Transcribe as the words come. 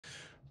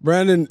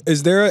Brenden,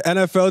 is there an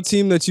NFL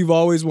team that you've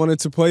always wanted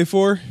to play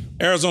for?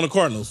 Arizona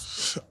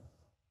Cardinals.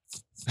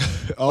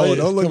 Oh,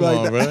 don't look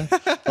like that.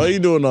 Bro. Why are you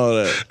doing all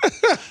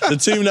that? The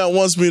team that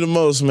wants me the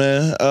most,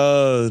 man.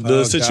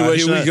 The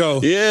situation. God, here we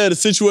go. Yeah, the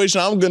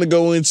situation I'm going to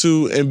go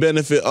into and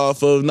benefit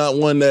off of, not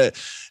one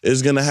that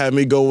is going to have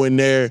me go in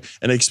there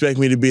and expect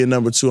me to be a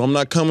number 2. I'm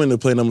not coming to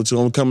play number 2.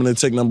 I'm coming to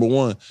take number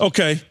 1.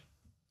 Okay.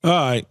 All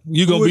right.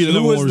 You're going to be the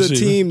number 1 receiver. Who was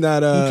the team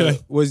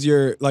that was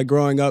your, like,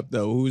 growing up,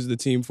 though? Who was the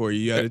team for you?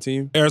 You had a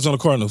team? Arizona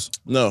Cardinals.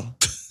 No.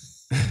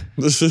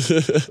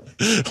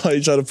 Why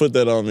you trying to put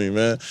that on me,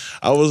 man?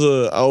 I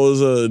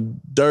was a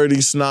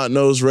dirty,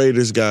 snot-nosed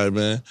Raiders guy,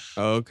 man.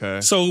 Oh,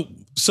 okay. So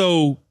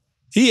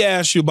he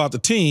asked you about the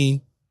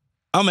team.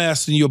 I'm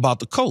asking you about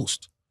the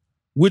coast.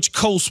 Which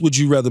coast would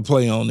you rather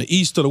play on, the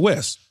East or the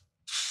West?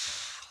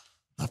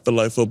 I feel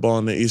like football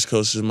on the East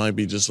Coast might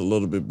be just a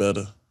little bit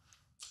better.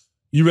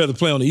 You rather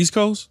play on the East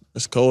Coast?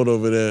 It's cold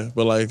over there,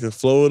 but like in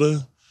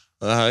Florida,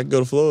 I go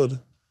to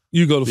Florida.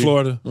 You go to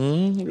Florida?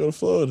 Mm-hmm, go to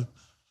Florida.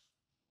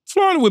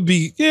 Florida would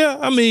be,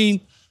 I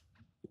mean,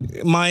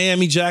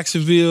 Miami,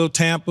 Jacksonville,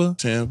 Tampa.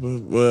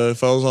 Well,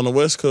 if I was on the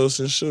West Coast,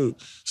 then shoot.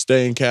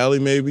 Stay in Cali,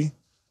 maybe.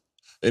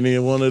 Any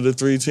one of the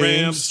 3 teams.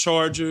 Rams,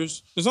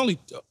 Chargers. There's only,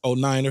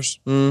 Niners.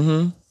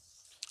 Mm-hmm.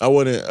 I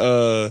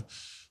wouldn't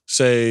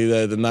say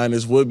that the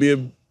Niners would be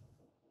a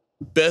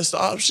best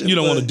option. You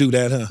don't want to do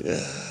that, huh?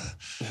 Yeah.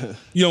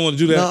 You don't want to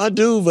do that? No, I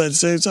do, but at the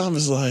same time,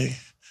 it's like,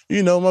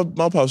 you know,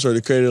 my pops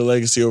already created a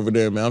legacy over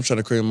there, man. I'm trying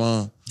to create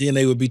mine. Then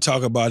they would be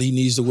talking about he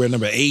needs to wear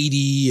number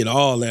 80 and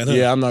all that, huh?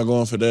 Yeah, I'm not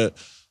going for that.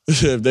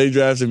 If they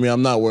drafted me,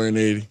 I'm not wearing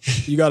 80.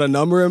 You got a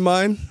number in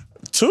mind?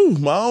 2,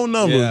 my own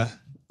number. Yeah.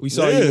 We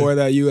saw you wore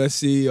that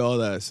USC, all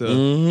that.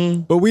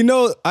 So, But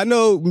I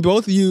know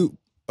both of you,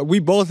 we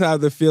both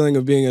have the feeling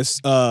of being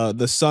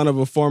the son of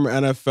a former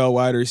NFL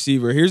wide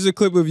receiver. Here's a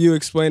clip of you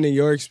explaining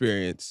your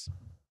experience.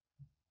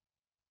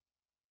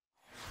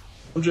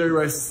 I'm Jerry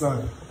Rice's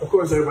son. Of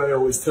course, everybody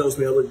always tells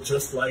me I look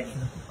just like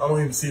him. I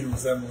don't even see the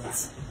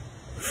resemblance.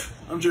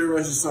 I'm Jerry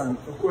Rice's son.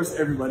 Of course,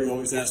 everybody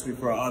always asks me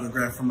for an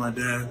autograph from my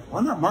dad.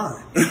 Why not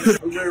mine?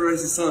 I'm Jerry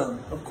Rice's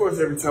son. Of course,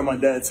 every time my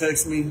dad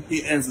texts me,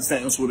 he ends the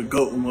sentence with a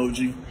goat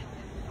emoji.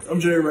 I'm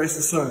Jerry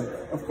Rice's son.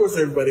 Of course,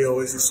 everybody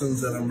always assumes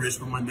that I'm rich,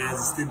 but my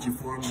dad's a stingy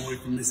farm away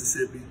from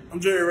Mississippi. I'm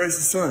Jerry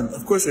Rice's son.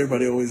 Of course,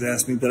 everybody always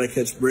asks me that I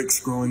catch bricks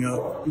growing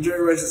up. I'm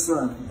Jerry Rice's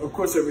son. Of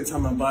course, every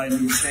time I buy a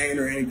new chain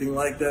or anything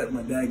like that,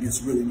 my dad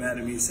gets really mad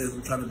at me. He says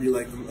I'm trying to be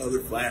like the other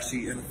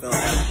flashy NFL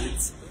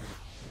athletes.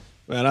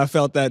 Man, I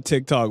felt that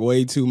TikTok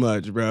way too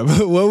much, bro.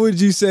 What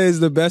would you say is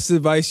the best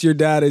advice your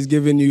dad has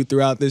given you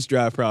throughout this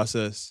draft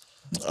process?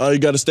 You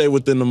got to stay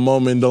within the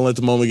moment. Don't let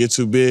the moment get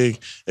too big.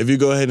 If you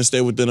go ahead and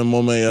stay within the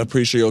moment, I'm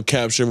pretty sure you'll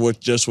capture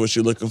just what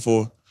you're looking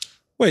for.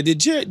 Wait,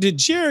 did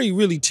Jerry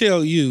really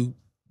tell you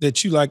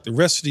that you like the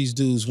rest of these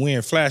dudes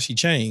wearing flashy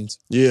chains?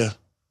 Yeah.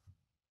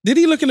 Did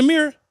he look in the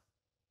mirror?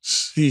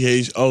 He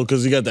hates,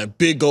 because he got that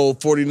big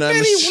old 49ers.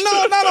 Man,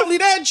 no, not only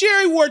that,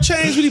 Jerry wore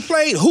chains when he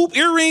played, hoop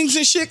earrings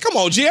and shit. Come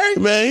on, Jerry.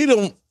 Man, he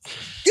don't.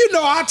 You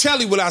know, I'll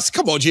tell you what I said.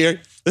 Come on,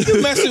 Jerry.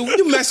 You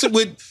messing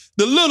with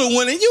the little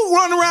one and you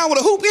run around with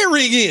a hoop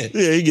earring in.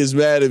 Yeah, he gets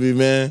mad at me,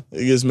 man.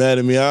 He gets mad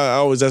at me. I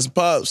always ask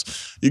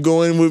Pops, you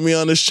go in with me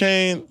on this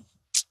chain?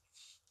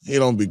 He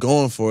don't be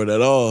going for it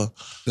at all.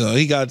 No,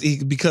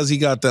 because he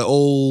got the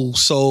old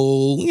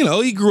soul. You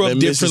know, he grew up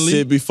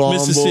differently.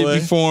 Mississippi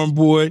farm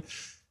boy.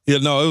 You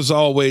know, it was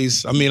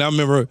always. I mean, I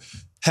remember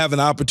having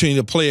the opportunity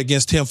to play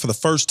against him for the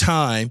first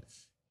time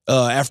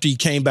after he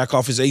came back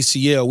off his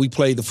ACL. We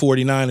played the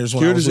 49ers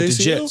when I was with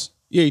the Jets.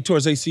 Yeah, he tore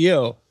his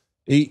ACL.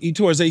 He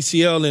tore his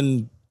ACL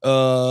in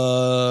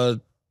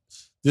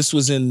this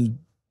was in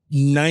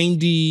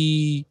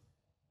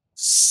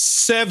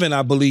 97,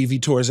 I believe. He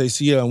tore his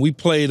ACL, and we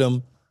played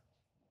him.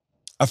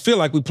 I feel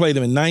like we played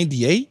him in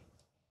 98.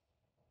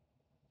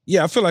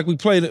 Yeah, I feel like we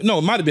played it. No,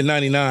 it might have been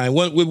 99.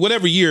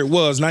 Whatever year it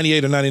was,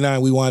 98 or 99,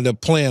 we wound up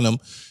playing him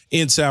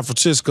in San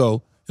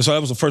Francisco. And so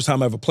that was the first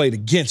time I ever played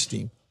against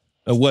him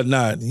and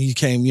whatnot. And he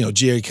came,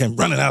 Jerry came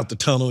running out the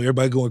tunnel,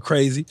 everybody going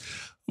crazy.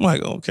 I'm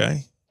like,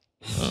 okay.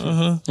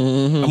 I'm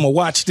going to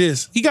watch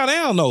this. He got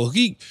down, though.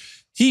 He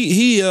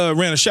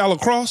ran a shallow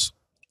cross.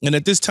 And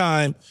at this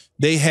time,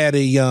 they had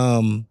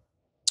a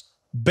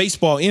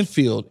baseball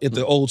infield at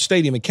the old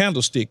stadium in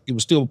Candlestick. It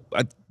was still,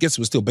 I guess it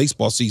was still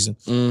baseball season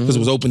because it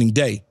was opening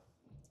day.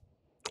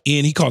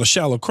 And he caught a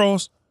shallow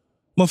cross.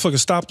 Motherfucker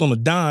stopped on a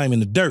dime in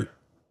the dirt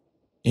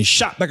and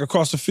shot back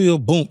across the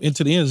field, boom,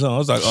 into the end zone. I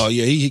was like, oh,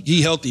 yeah,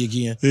 he healthy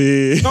again.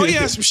 Oh, he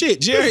had some shit.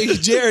 Jerry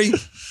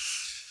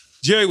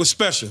was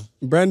special.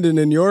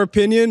 Brenden, in your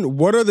opinion,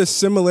 what are the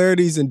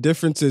similarities and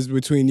differences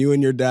between you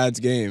and your dad's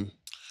game?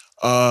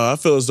 I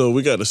feel as though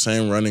we got the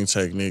same running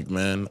technique,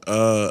 man.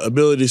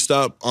 Ability to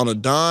stop on a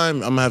dime,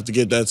 I'm going to have to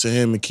get that to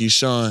him and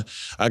Keyshawn.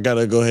 I got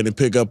to go ahead and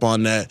pick up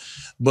on that.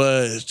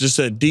 But just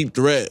a deep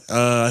threat.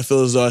 I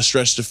feel as though I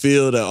stretch the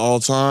field at all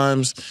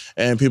times,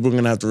 and people are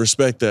going to have to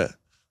respect that.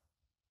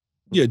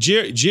 Yeah,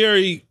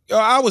 Jerry,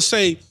 I would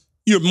say,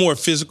 You're more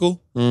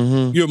physical.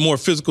 You're more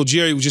physical.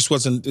 Jerry it just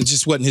wasn't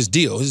his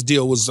deal. His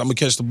deal was, I'm gonna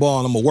catch the ball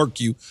and I'm gonna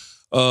work you,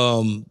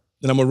 and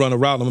I'm gonna run a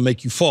route and I'm gonna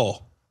make you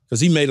fall. Because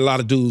he made a lot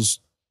of dudes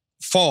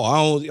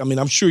fall.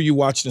 I'm sure you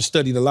watched and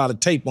studied a lot of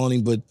tape on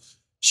him, but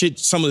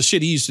some of the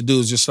shit he used to do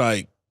is just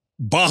like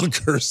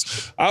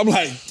bonkers. I'm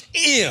like,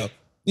 damn.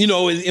 You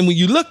know, and when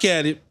you look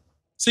at it,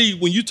 see,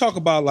 when you talk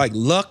about like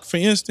Luck, for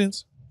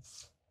instance,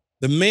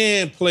 the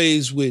man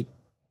plays with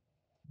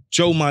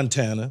Joe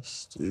Montana.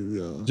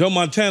 Joe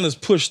Montana's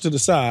pushed to the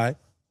side.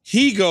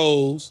 He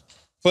goes,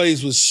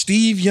 plays with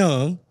Steve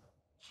Young.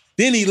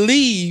 Then he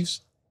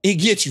leaves and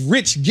gets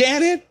Rich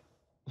Gannon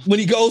when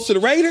he goes to the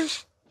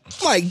Raiders.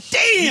 I'm like,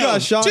 damn,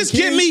 just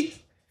get me.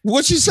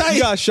 What you say?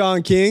 You got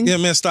Sean King. Yeah,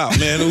 man, stop,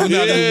 man.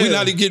 We're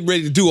not getting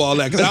ready to do all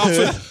that.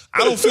 Because I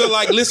don't feel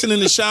like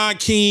listening to Sean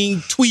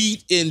King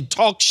tweet and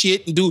talk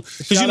shit and do.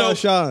 Because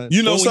Sean.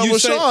 You know when you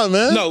say, Sean,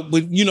 man. No,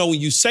 but you know when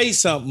you say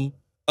something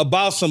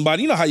about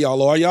somebody, you know how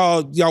y'all are.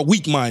 Y'all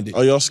weak-minded.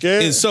 Are y'all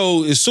scared? And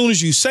so as soon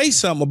as you say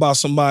something about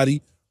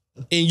somebody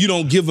and you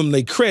don't give them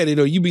their credit,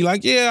 or you be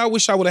like, yeah, I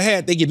wish I would have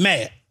had, they get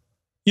mad.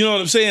 You know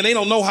what I'm saying? They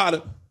don't know how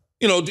to.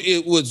 You know,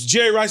 was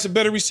Jerry Rice a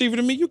better receiver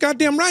than me? You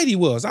goddamn right he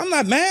was. I'm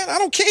not mad. I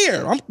don't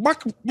care.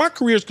 My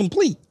career is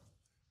complete.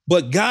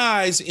 But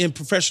guys in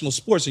professional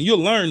sports, and you'll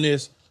learn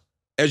this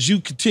as you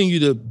continue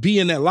to be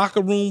in that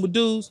locker room with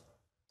dudes,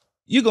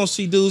 you're gonna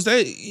see dudes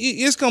that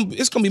it's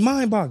gonna be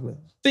mind-boggling.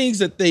 Things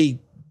that they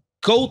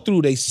go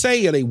through, they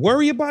say, or they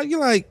worry about. You're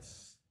like,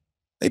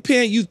 they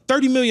paying you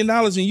 $30 million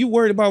and you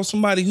worried about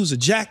somebody who's a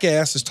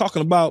jackass is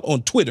talking about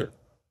on Twitter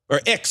or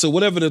X or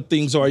whatever the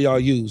things are y'all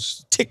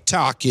use,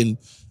 TikTok and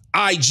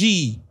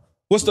IG.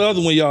 What's the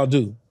other one y'all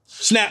do?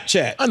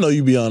 Snapchat. I know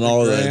you be on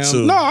all of that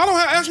too. No, I don't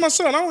have. Ask my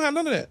son. I don't have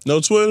none of that. No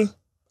Twitter?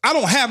 I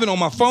don't have it on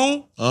my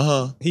phone.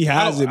 He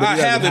has it. But I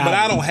have it, but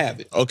I don't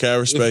have it. Okay, I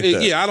respect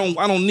that. Yeah, I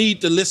don't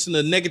need to listen to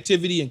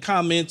negativity and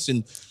comments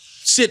and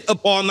sit up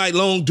all night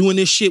long doing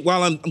this shit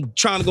while I'm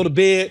trying to go to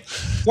bed.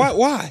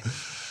 Why?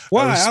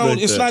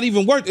 It's not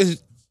even worth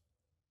it.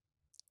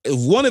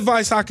 One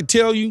advice I could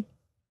tell you,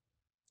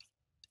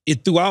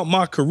 throughout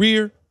my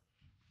career,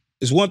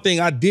 is one thing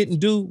I didn't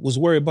do was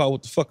worry about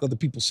what the fuck other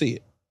people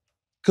said.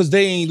 Because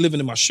they ain't living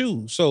in my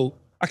shoes. So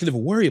I can never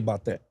worry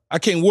about that. I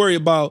can't worry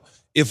about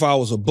if I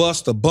was a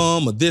bust, a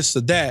bum, or this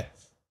or that.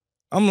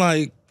 I'm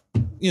like,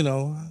 they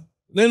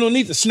don't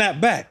need to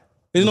snap back.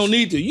 They don't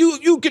need to.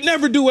 You could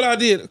never do what I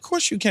did. Of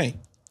course you can't.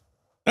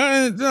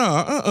 I'm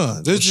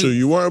sure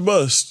you weren't a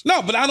bust.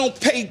 No, but I don't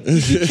pay.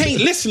 You can't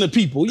listen to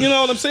people. You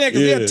know what I'm saying?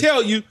 Because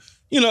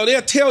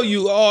they'll tell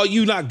you, oh,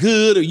 you not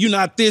good or you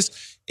not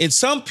this. And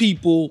some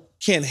people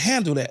can't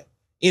handle that.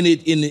 And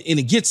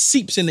it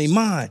seeps in their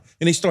mind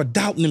and they start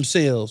doubting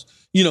themselves.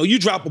 You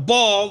drop a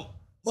ball,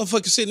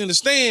 motherfucker sitting in the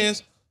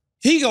stands,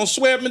 he gonna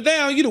swear up and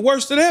down, you the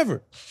worst that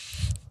ever.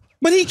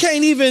 But he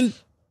can't even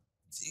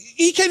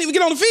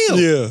get on the field.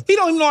 Yeah. He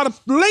don't even know how to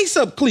lace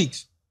up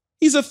cleats.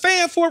 He's a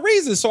fan for a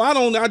reason. So I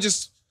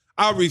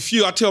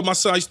refuse. I used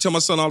to tell my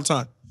son all the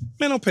time,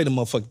 man, don't pay the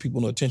motherfucking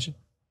people no attention.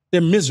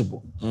 They're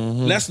miserable.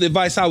 Mm-hmm. And that's the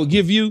advice I would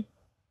give you.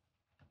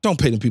 Don't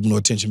pay them people no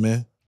attention,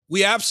 man.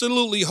 We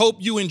absolutely hope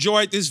you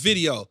enjoyed this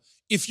video.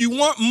 If you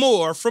want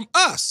more from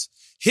us,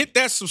 hit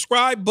that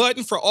subscribe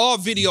button for all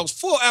videos,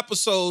 full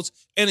episodes,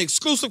 and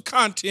exclusive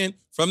content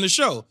from the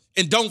show.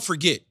 And don't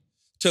forget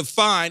to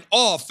find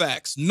All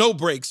Facts, No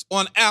Breaks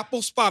on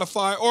Apple,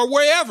 Spotify, or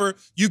wherever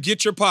you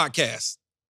get your podcasts.